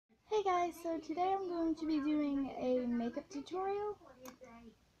Hey guys, so today I'm going to be doing a makeup tutorial,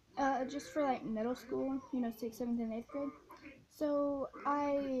 just for like middle school, 6th, 7th, and 8th grade. So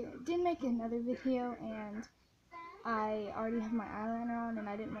I did make another video and I already have my eyeliner on and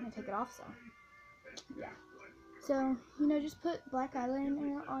I didn't want to take it off, so yeah. So, just put black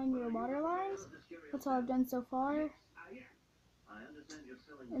eyeliner on your waterlines. That's all I've done so far.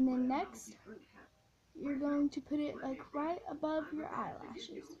 And then next, you're going to put it like right above your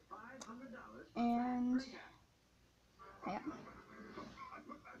eyelashes. And hang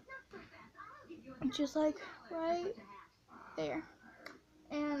on. Just like right there.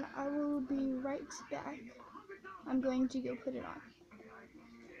 And I will be right back. I'm going to go put it on.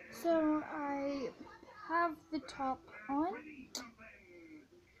 So I have the top on.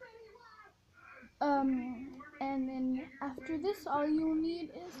 And then after this, all you'll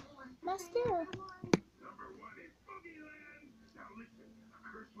need is mascara.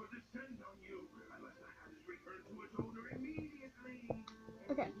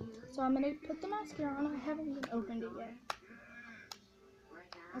 Okay, so I'm gonna put the mascara on. I haven't even opened it yet.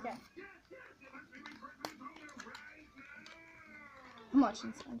 Okay. I'm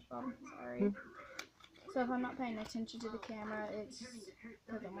watching SpongeBob, sorry. So if I'm not paying attention to the camera, it's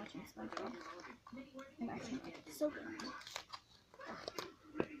because I'm watching SpongeBob. And I think it's so good.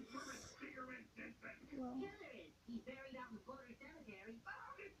 Well.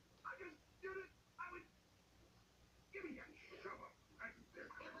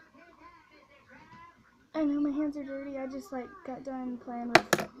 I know my hands are dirty. I just got done playing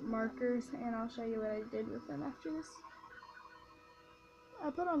with markers, and I'll show you what I did with them after this. I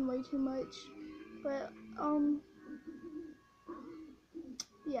put on way too much, but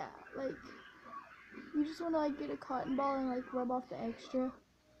yeah, you just want to get a cotton ball and rub off the extra.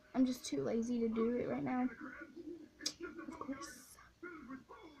 I'm just too lazy to do it right now. Of course.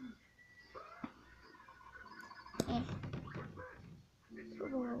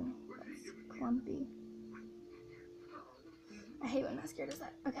 Whoa, that's clumpy. I hate when mascara does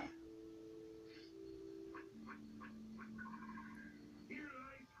that. Okay.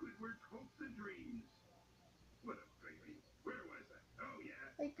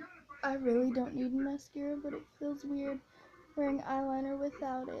 I really don't need mascara, but it feels weird wearing eyeliner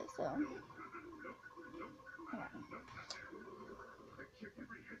without it, so. Hang on.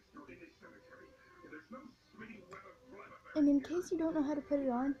 And in case you don't know how to put it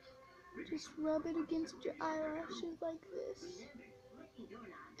on, just rub it against your eyelashes like this.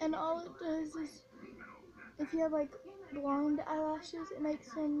 And all it does is, if you have blonde eyelashes, it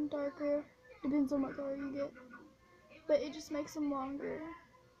makes them darker. Depends on what color you get. But it just makes them longer.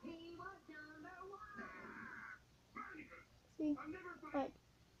 See?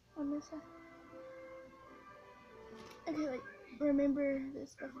 On this side. Okay, remember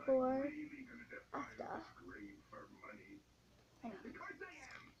this before, after. Hang on.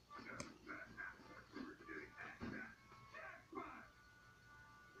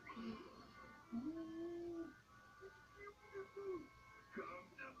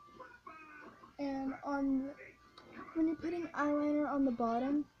 And when you're putting eyeliner on the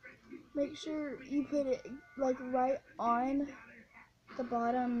bottom, make sure you put it right on the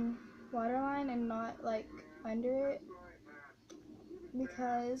bottom waterline and not under it,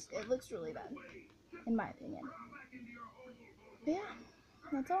 because it looks really bad, in my opinion. But yeah,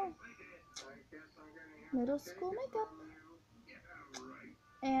 that's all. Middle school makeup.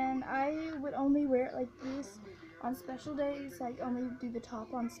 And I would only wear it like this on special days, only do the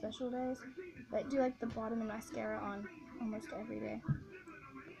top on special days, but do the bottom and mascara on almost every day.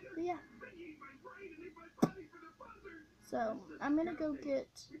 But yeah. So I'm gonna go get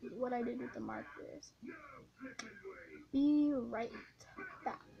what I did with the markers. Be right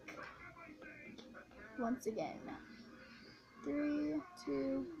back. Once again. 3,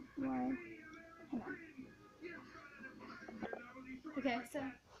 2, 1. Hang on. Okay, so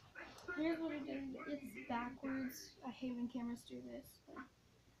here's what I did. It's backwards. I hate when cameras do this.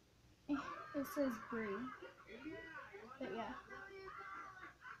 It says Brie. But yeah.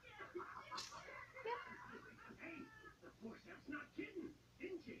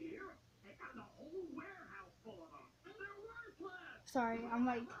 Sorry, I'm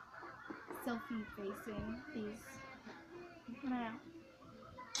selfie facing these. I don't know.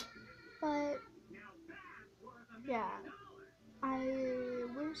 But yeah, I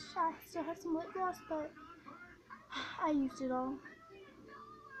wish I still had some lip gloss, but I used it all.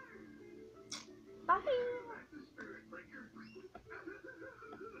 Bye!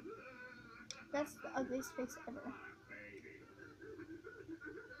 That's the ugliest face ever.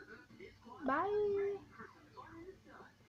 Bye!